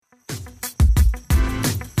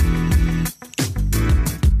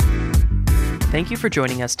Thank you for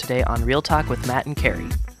joining us today on Real Talk with Matt and Carrie.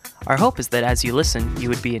 Our hope is that as you listen, you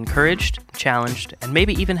would be encouraged, challenged, and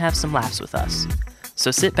maybe even have some laughs with us.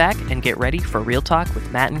 So sit back and get ready for Real Talk with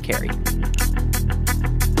Matt and Carrie.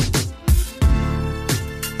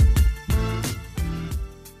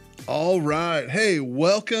 All right. Hey,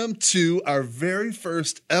 welcome to our very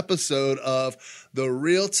first episode of the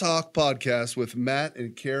Real Talk podcast with Matt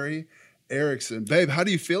and Carrie Erickson. Babe, how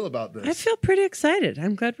do you feel about this? I feel pretty excited.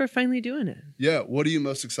 I'm glad we're finally doing it. Yeah. What are you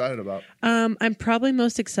most excited about? I'm probably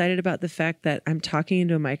most excited about the fact that I'm talking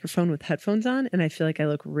into a microphone with headphones on, and I feel like I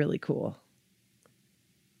look really cool.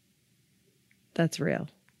 That's real.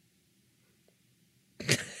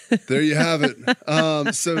 There you have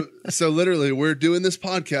it. So literally, we're doing this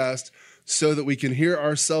podcast so that we can hear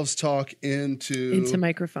ourselves talk into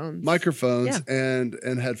microphones, yeah.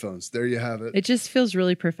 and headphones. There you have it. It just feels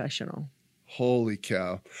really professional. Holy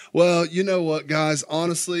cow. Well, you know what, guys?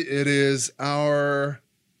 Honestly, it is our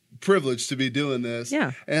privilege to be doing this.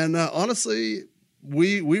 Yeah. And honestly,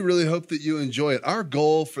 we really hope that you enjoy it. Our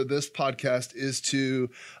goal for this podcast is to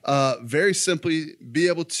very simply be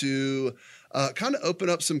able to kind of open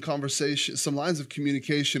up some conversation, some lines of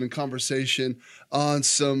communication and conversation on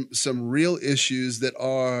some real issues that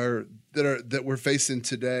we're facing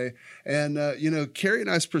today. And Carrie and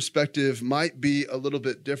I's perspective might be a little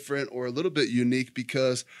bit different or a little bit unique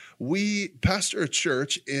because we pastor a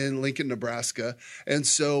church in Lincoln, Nebraska, and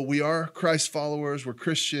so we are Christ followers. We're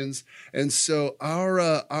Christians, and so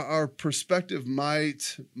our perspective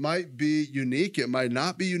might be unique. It might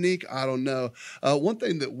not be unique. I don't know. One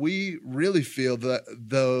thing that we really feel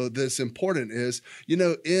that's important is,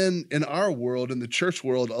 in our world, in the church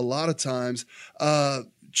world, a lot of times,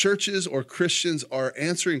 churches or Christians are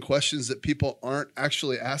answering questions that people aren't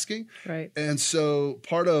actually asking. Right. And so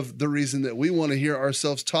part of the reason that we want to hear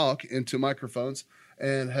ourselves talk into microphones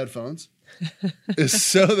and headphones is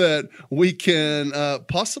so that we can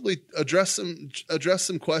possibly address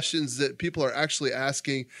some questions that people are actually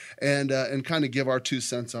asking and kind of give our 2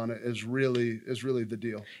 cents on it is really the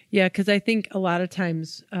deal. Yeah, because I think a lot of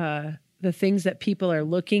times the things that people are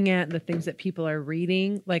looking at, the things that people are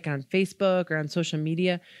reading, like on Facebook or on social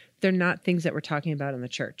media, they're not things that we're talking about in the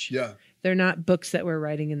church. Yeah. They're not books that we're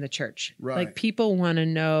writing in the church. Right. Like people want to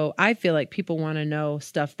know, I feel like people want to know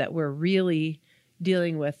stuff that we're really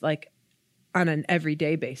dealing with like on an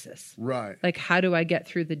everyday basis. Right. Like how do I get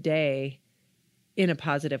through the day in a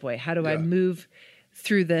positive way? How do I move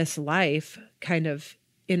through this life kind of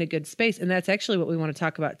in a good space? And that's actually what we want to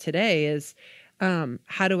talk about today is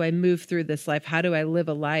how do I move through this life? How do I live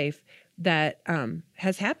a life that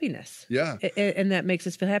has happiness? Yeah. And that makes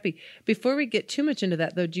us feel happy. Before we get too much into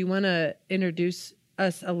that, though, do you want to introduce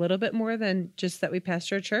us a little bit more than just that we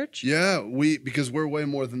pastor a church? Yeah, because we're way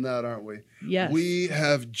more than that, aren't we? Yes. We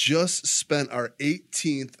have just spent our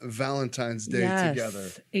 18th Valentine's Day together.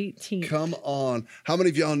 18th. Come on. How many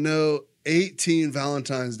of y'all know 18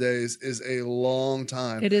 Valentine's Days is a long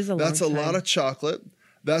time? It is a long time. That's a lot of chocolate.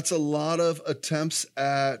 That's a lot of attempts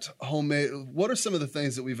at homemade. What are some of the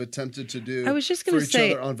things that we've attempted to do I was just for gonna each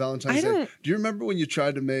say, other on Valentine's Day? Do you remember when you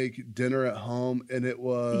tried to make dinner at home and it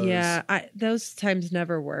was... Yeah, those times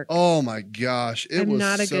never work. Oh my gosh. It was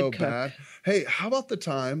not a so good cook. bad. Hey, how about the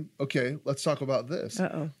time? Okay, let's talk about this.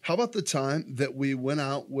 Uh-oh. How about the time that we went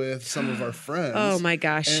out with some of our friends? Oh my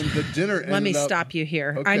gosh. And the dinner Let me ended up... stop you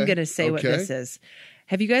here. Okay, I'm going to say what this is.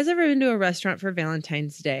 Have you guys ever been to a restaurant for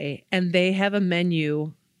Valentine's Day and they have a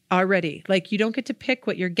menu already? Like you don't get to pick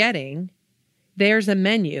what you're getting. There's a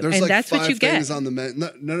menu, There's and like that's 5 what you get. things on the menu.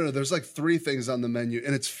 No. There's like 3 things on the menu,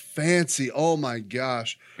 and it's fancy. Oh my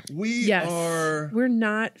gosh, we're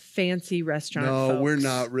not fancy restaurant. No, folks. we're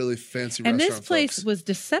not really fancy. And restaurant this place folks. was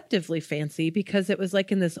deceptively fancy because it was like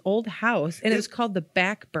in this old house, and it was called the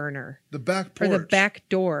Back Burner. The back porch. Or the back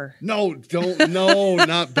door. No,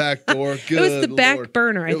 not back door. Good It was the Back Lord.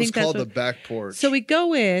 Burner. I it think was called that's the back porch. So we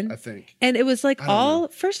go in, I think, and it was like know.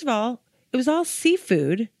 First of all, it was all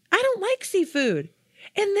seafood. I don't like seafood.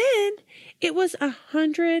 And then it was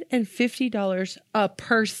 $150 a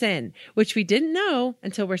person, which we didn't know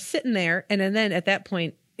until we're sitting there. And then at that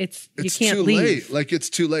point, you can't too leave. late. Like it's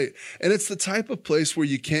too late. And it's the type of place where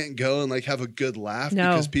you can't go and like have a good laugh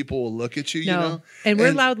because people will look at you, you know? And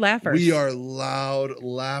we're loud laughers. We are loud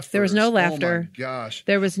laughers. There was no laughter. Oh my gosh.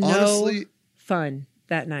 There was no fun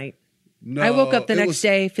that night. No, I woke up the next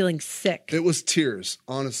day feeling sick. It was tears,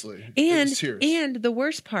 honestly. And it was tears. And the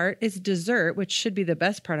worst part is dessert, which should be the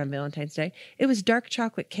best part on Valentine's Day. It was dark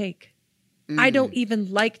chocolate cake. I don't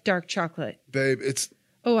even like dark chocolate. Babe,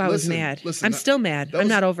 Oh, I was mad. I'm still mad. I'm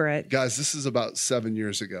not over it. Guys, this is about 7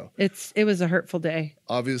 years ago. It was a hurtful day.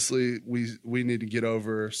 Obviously, we need to get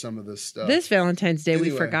over some of this stuff. This Valentine's Day,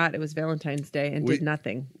 we forgot it was Valentine's Day and did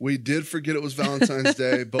nothing. We did forget it was Valentine's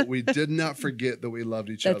Day, but we did not forget that we loved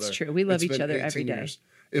each other. That's true. We love each other every day. Years.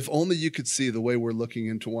 If only you could see the way we're looking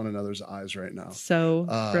into one another's eyes right now. So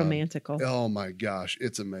romantical. Oh my gosh,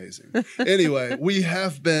 it's amazing. Anyway, we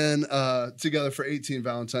have been together for 18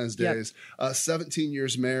 Valentine's Days, 17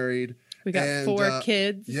 years married. We got 4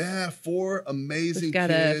 kids. Yeah, 4 amazing We've got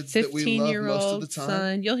kids a that we love most of the time.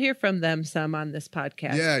 Son. You'll hear from them some on this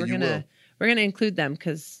podcast. Yeah, we're gonna include them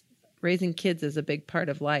because raising kids is a big part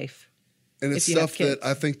of life. And it's stuff that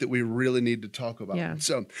I think that we really need to talk about. Yeah.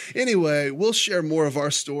 So anyway, we'll share more of our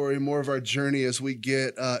story, more of our journey as we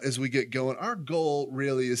get going. Our goal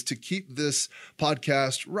really is to keep this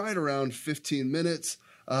podcast right around 15 minutes.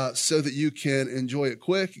 So that you can enjoy it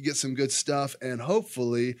quick, get some good stuff, and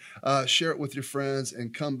hopefully share it with your friends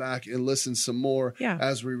and come back and listen some more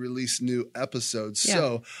as we release new episodes. Yeah.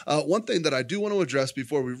 So one thing that I do want to address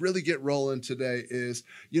before we really get rolling today is,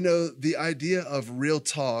 the idea of real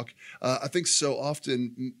talk, I think so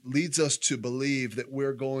often leads us to believe that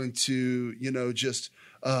we're going to, just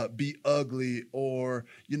be ugly or,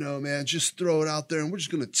 man, just throw it out there and we're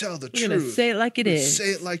just going to tell the truth. We're going to say it like it is.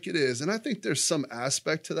 Say it like it is. And I think there's some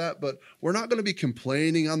aspect to that, but we're not going to be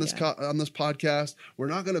complaining on this on this podcast. We're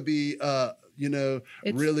not going to be,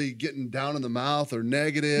 really getting down in the mouth or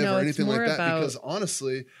negative or anything like that. Because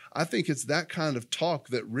honestly, I think it's that kind of talk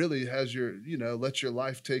that really has your, let your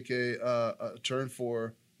life take a turn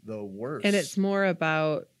for the worse. And it's more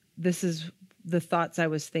about, this is the thoughts I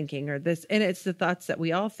was thinking, or this, and it's the thoughts that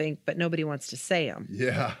we all think, but nobody wants to say them.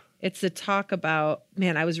 Yeah. It's the talk about,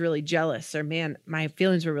 man, I was really jealous, or man, my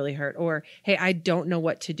feelings were really hurt, or hey, I don't know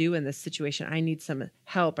what to do in this situation. I need some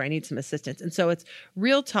help, or I need some assistance. And so it's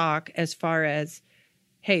real talk as far as,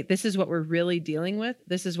 hey, this is what we're really dealing with.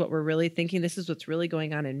 This is what we're really thinking. This is what's really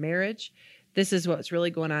going on in marriage. This is what's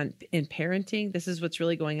really going on in parenting. This is what's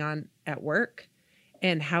really going on at work,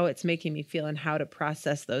 and how it's making me feel and how to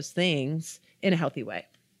process those things in a healthy way.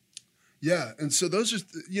 Yeah. And so those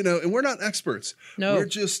are, and we're not experts. No, we're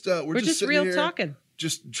just real here, talking,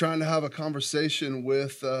 just trying to have a conversation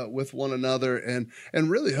with one another and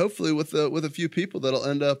really hopefully with a few people that'll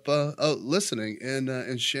end up listening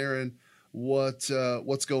and sharing what's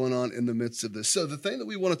going on in the midst of this. So the thing that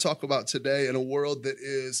we want to talk about today, in a world that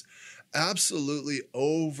is absolutely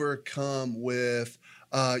overcome with,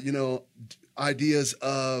 ideas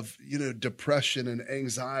of, depression and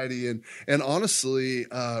anxiety and honestly,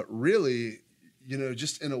 really,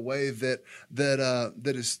 just in a way that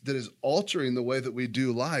is altering the way that we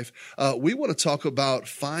do life. We want to talk about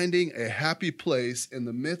finding a happy place in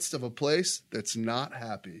the midst of a place that's not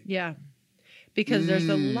happy. Yeah. Because there's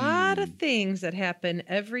a lot of things that happen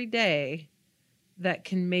every day that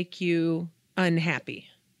can make you unhappy.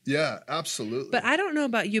 Yeah, absolutely. But I don't know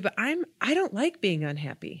about you, but I don't like being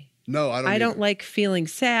unhappy. No, I don't. I don't like feeling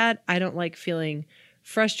sad. I don't like feeling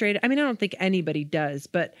frustrated. I mean, I don't think anybody does,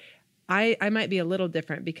 but I might be a little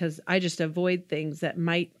different because I just avoid things that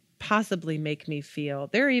might possibly make me feel.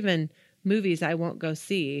 There are even movies I won't go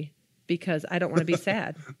see because I don't want to be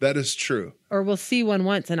sad. That is true. Or we'll see one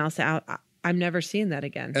once and I'll say, I'm never seeing that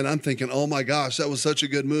again. And I'm thinking, oh my gosh, that was such a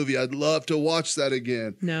good movie. I'd love to watch that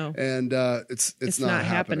again. No. And it's not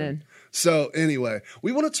happening. So anyway,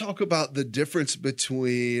 we want to talk about the difference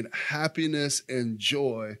between happiness and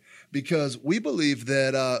joy, because we believe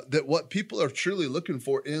that what people are truly looking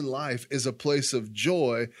for in life is a place of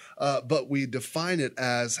joy, but we define it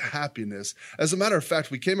as happiness. As a matter of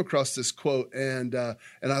fact, we came across this quote, and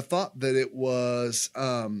I thought that it was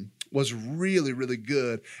really, really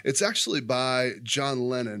good. It's actually by John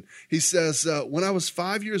Lennon. He says, when I was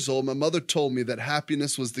 5 years old, my mother told me that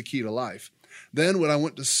happiness was the key to life. Then when I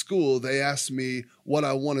went to school, they asked me what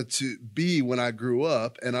I wanted to be when I grew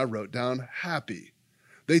up, and I wrote down happy.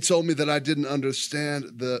 They told me that I didn't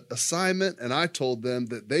understand the assignment, and I told them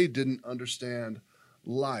that they didn't understand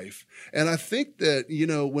life. And I think that,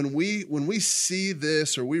 when we see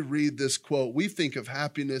this or we read this quote, we think of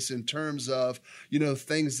happiness in terms of,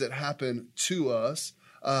 things that happen to us.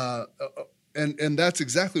 And that's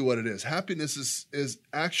exactly what it is. Happiness is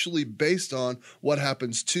actually based on what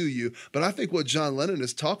happens to you. But I think what John Lennon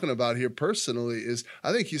is talking about here personally is,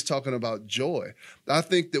 I think he's talking about joy. I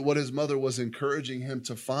think that what his mother was encouraging him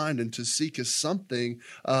to find and to seek is something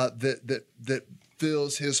that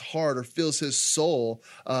fills his heart or fills his soul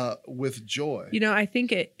with joy. I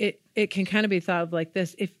think it can kind of be thought of like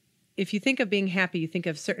this. if you think of being happy, you think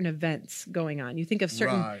of certain events going on. You think of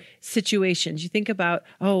certain Right. situations. You think about,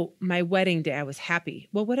 oh, my wedding day, I was happy.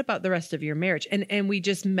 Well, what about the rest of your marriage? And we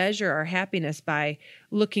just measure our happiness by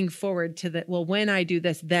looking forward to the, well, when I do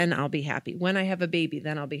this, then I'll be happy. When I have a baby,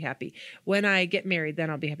 then I'll be happy. When I get married, then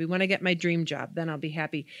I'll be happy. When I get my dream job, then I'll be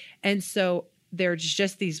happy. And so there's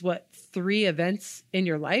just these, 3 events in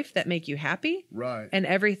your life that make you happy. Right. And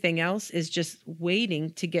everything else is just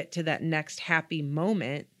waiting to get to that next happy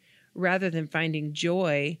moment rather than finding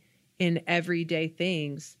joy in everyday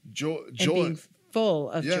things Joy. and being full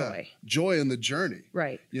of Yeah. joy. Joy in the journey.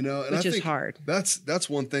 Right. You know, and Which I is think hard. That's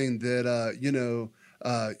one thing that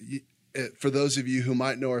for those of you who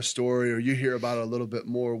might know our story or you hear about it a little bit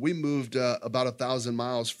more, we moved about 1,000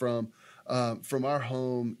 miles from our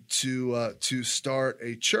home to start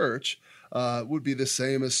a church. Would be the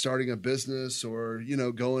same as starting a business or,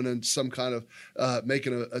 going in some kind of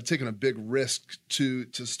taking a big risk to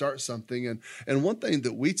start something. And one thing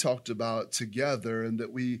that we talked about together and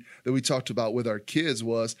that we talked about with our kids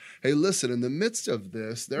was, hey, listen, in the midst of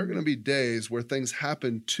this, there are going to be days where things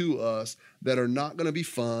happen to us that are not going to be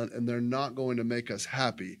fun and they're not going to make us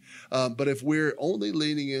happy. But if we're only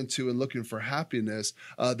leaning into and looking for happiness,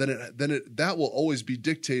 then that will always be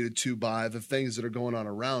dictated to by the things that are going on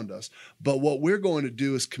around us. But what we're going to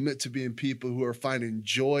do is commit to being people who are finding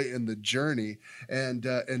joy in the journey and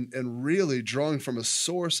really drawing from a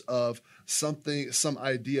source of some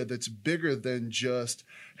idea that's bigger than just,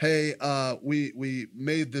 hey, we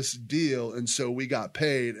made this deal and so we got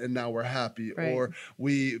paid and now we're happy, right. Or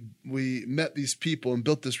we met these people and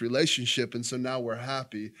built this relationship and so now we're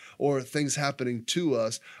happy, or things happening to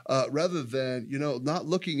us, rather than not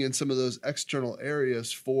looking in some of those external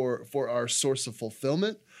areas for our source of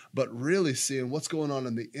fulfillment, but really seeing what's going on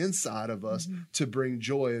in the inside of us to bring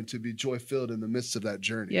joy and to be joy-filled in the midst of that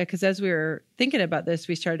journey. Yeah, because as we were thinking about this,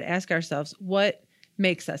 we started to ask ourselves, what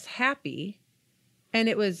makes us happy? And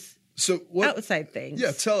it was outside things.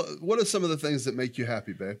 Yeah, what are some of the things that make you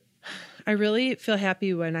happy, babe? I really feel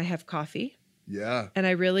happy when I have coffee. Yeah. And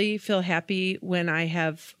I really feel happy when I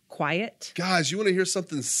have quiet. Guys, you want to hear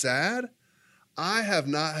something sad? I have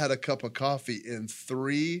not had a cup of coffee in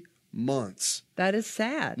 3 months. That is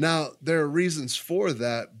sad. Now, there are reasons for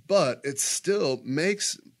that, but it still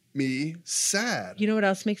makes me sad. You know what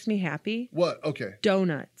else makes me happy? What? Okay.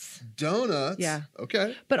 Donuts. Donuts? Yeah.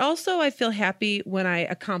 Okay. But also I feel happy when I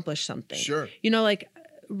accomplish something. Sure. Like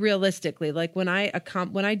realistically, like when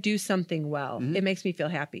I do something well, it makes me feel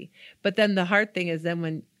happy. But then the hard thing is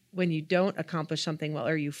then when you don't accomplish something well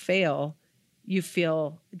or you fail, you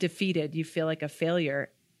feel defeated. You feel like a failure.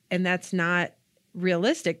 And that's not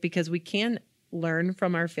realistic because we can learn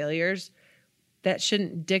from our failures. That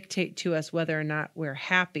shouldn't dictate to us whether or not we're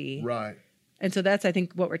happy. Right. And so that's, I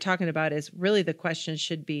think, what we're talking about is really the question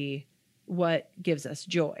should be, what gives us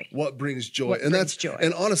joy? What brings joy? What brings joy?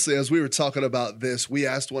 And honestly, as we were talking about this, we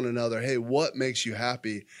asked one another, hey, what makes you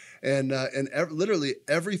happy? And literally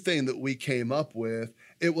everything that we came up with,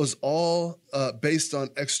 it was all based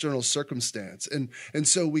on external circumstance. And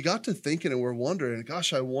so we got to thinking and we're wondering,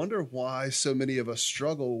 gosh, I wonder why so many of us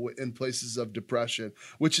struggle in places of depression,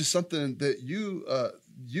 which is something that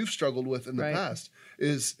you've struggled with in the Right. past,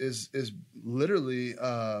 is literally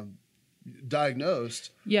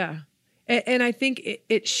diagnosed. Yeah. And I think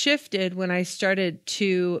it shifted when I started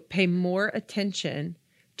to pay more attention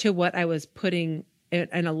to what I was putting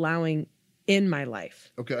and allowing in my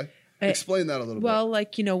life. Okay. Explain that a little bit. Well,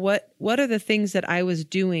 like, what are the things that I was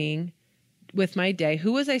doing with my day?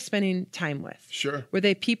 Who was I spending time with? Sure. Were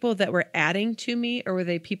they people that were adding to me or were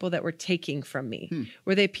they people that were taking from me?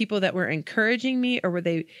 Were they people that were encouraging me or were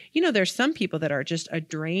they, there's some people that are just a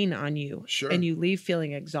drain on you Sure. and you leave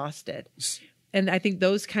feeling exhausted. And I think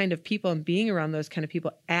those kind of people and being around those kind of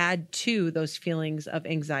people add to those feelings of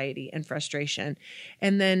anxiety and frustration.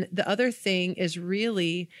 And then the other thing is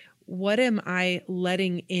really, what am I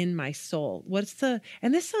letting in my soul?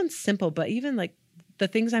 And this sounds simple, but even like the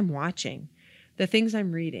things I'm watching, the things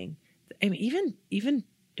I'm reading, I mean, even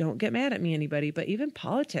don't get mad at me, anybody, but even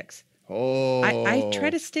politics. Oh, I try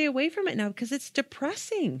to stay away from it now because it's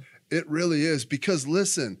depressing. It really is. Because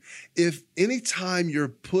listen, if anytime you're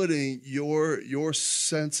putting your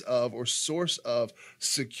sense of or source of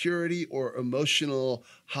security or emotional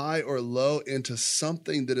high or low into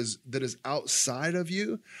something that is outside of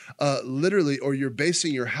you, literally, or you're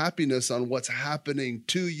basing your happiness on what's happening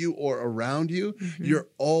to you or around you, you're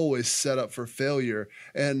always set up for failure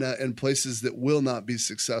and places that will not be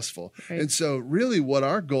successful. Right. And so really what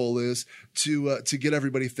our goal is to get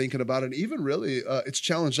everybody thinking about, and even really it's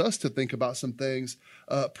challenged us to think about some things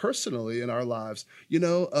personally in our lives,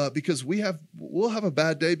 because we'll have a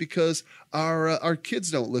bad day because our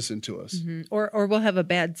kids don't listen to us. Mm-hmm. Or we'll have a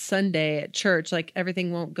bad Sunday at church, like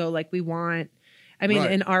everything won't go like we want. I mean,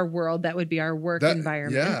 Right. in our world, that would be our work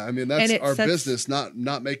environment. Yeah, I mean, that's And our business, not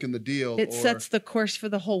making the deal. It sets the course for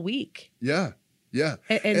the whole week. Yeah.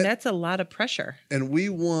 And that's a lot of pressure. And we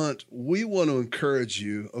want to encourage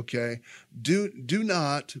you, okay? Do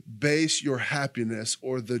not base your happiness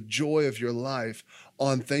or the joy of your life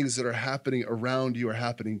on things that are happening around you or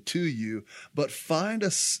happening to you, but find a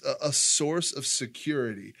source of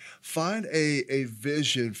security. Find a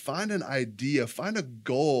vision, find an idea, find a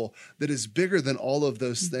goal that is bigger than all of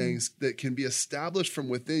those things, that can be established from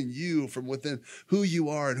within you, from within who you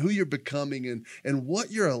are and who you're becoming, and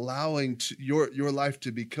what you're allowing to your life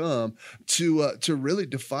to become, to really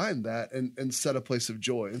define that and set a place of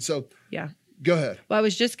joy. And so, Yeah. Go ahead. Well, I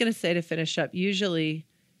was just going to say, to finish up, usually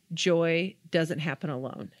joy doesn't happen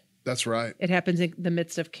alone. That's right. It happens in the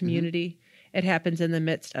midst of community. It happens in the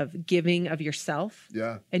midst of giving of yourself.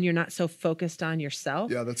 Yeah. And you're not so focused on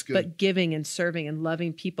yourself. Yeah, that's good. But giving and serving and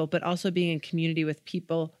loving people, but also being in community with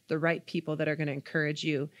people, the right people that are going to encourage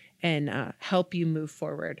you and help you move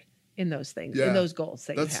forward in those things, in those goals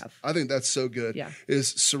that you have. I think that's so good. Yeah. Is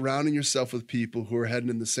surrounding yourself with people who are heading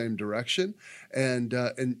in the same direction, and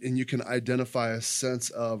you can identify a sense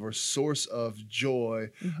of or source of joy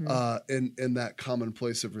in that common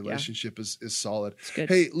place of relationship is solid. It's good.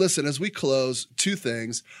 Hey, listen, as we close, two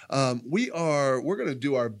things. We're going to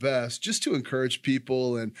do our best just to encourage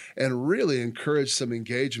people and really encourage some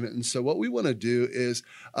engagement. And so what we want to do is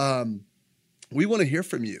we want to hear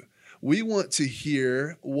from you. We want to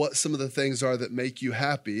hear what some of the things are that make you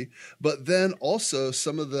happy, but then also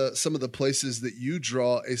some of the places that you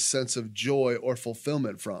draw a sense of joy or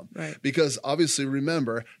fulfillment from. Right. Because obviously,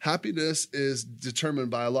 remember, happiness is determined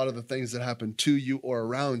by a lot of the things that happen to you or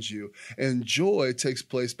around you, and joy takes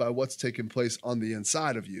place by what's taking place on the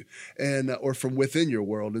inside of you, and or from within your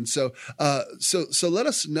world. And so, so let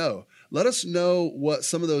us know. Let us know what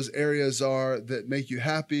some of those areas are that make you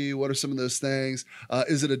happy. What are some of those things?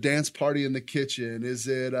 Is it a dance party in the kitchen? Is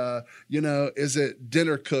it, is it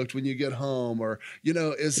dinner cooked when you get home? Or,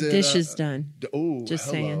 is The it dishes done? Oh, Just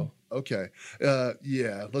hello. saying. Okay.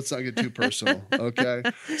 Yeah. Let's not get too personal. Okay.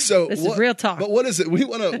 So This is real talk. But what is it? We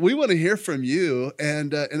want to hear from you,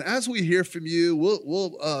 and as we hear from you,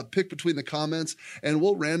 we'll pick between the comments, and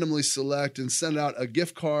we'll randomly select and send out a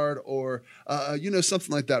gift card or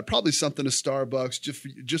something like that. Probably something to Starbucks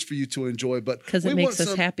just for you to enjoy. But Because it makes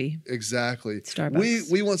us happy. Exactly. Starbucks.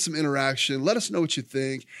 We want some interaction. Let us know what you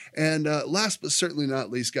think. And last but certainly not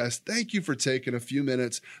least, guys, thank you for taking a few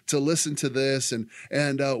minutes to listen to this, and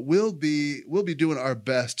we'll be doing our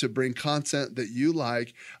best to bring content that you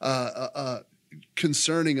like,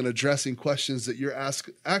 concerning and addressing questions that you're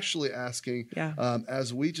actually asking,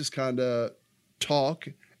 as we just kind of talk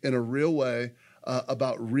in a real way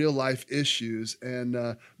about real life issues.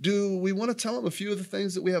 And do we want to tell them a few of the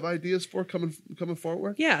things that we have ideas for coming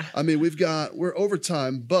forward? Yeah. I mean, we're over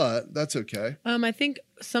time, but that's okay. I think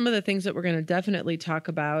some of the things that we're going to definitely talk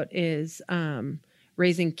about is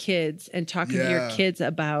raising kids and talking to your kids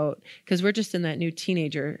about, because we're just in that new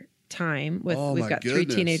teenager time we've got 3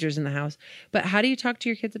 teenagers in the house. But how do you talk to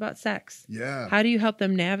your kids about sex? Yeah. How do you help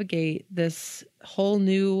them navigate this whole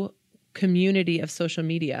new community of social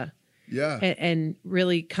media? Yeah. And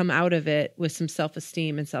really come out of it with some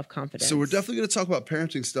self-esteem and self-confidence. So we're definitely going to talk about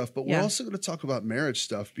parenting stuff, but we're also going to talk about marriage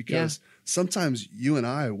stuff, because sometimes you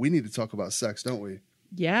and we need to talk about sex, don't we?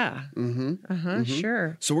 Yeah.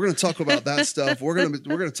 Sure. So we're going to talk about that stuff. We're going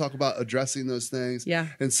to talk about addressing those things. Yeah.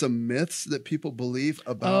 And some myths that people believe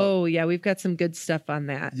about. Oh, yeah. We've got some good stuff on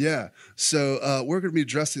that. Yeah. So we're going to be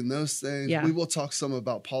addressing those things. Yeah. We will talk some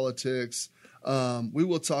about politics. We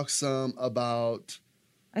will talk some about,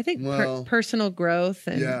 I think personal growth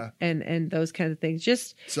and those kinds of things.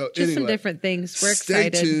 Just anyway, some different things. We're stay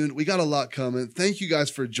excited. tuned. We got a lot coming. Thank you guys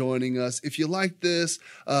for joining us. If you like this,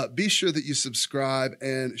 be sure that you subscribe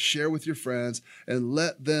and share with your friends, and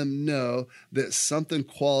let them know that something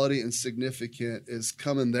quality and significant is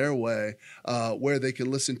coming their way, where they can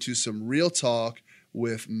listen to some real talk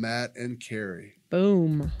with Matt and Carrie.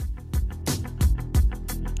 Boom.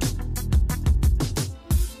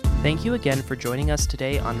 Thank you again for joining us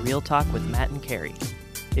today on Real Talk with Matt and Carrie.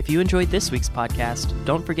 If you enjoyed this week's podcast,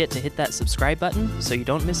 don't forget to hit that subscribe button so you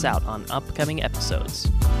don't miss out on upcoming episodes.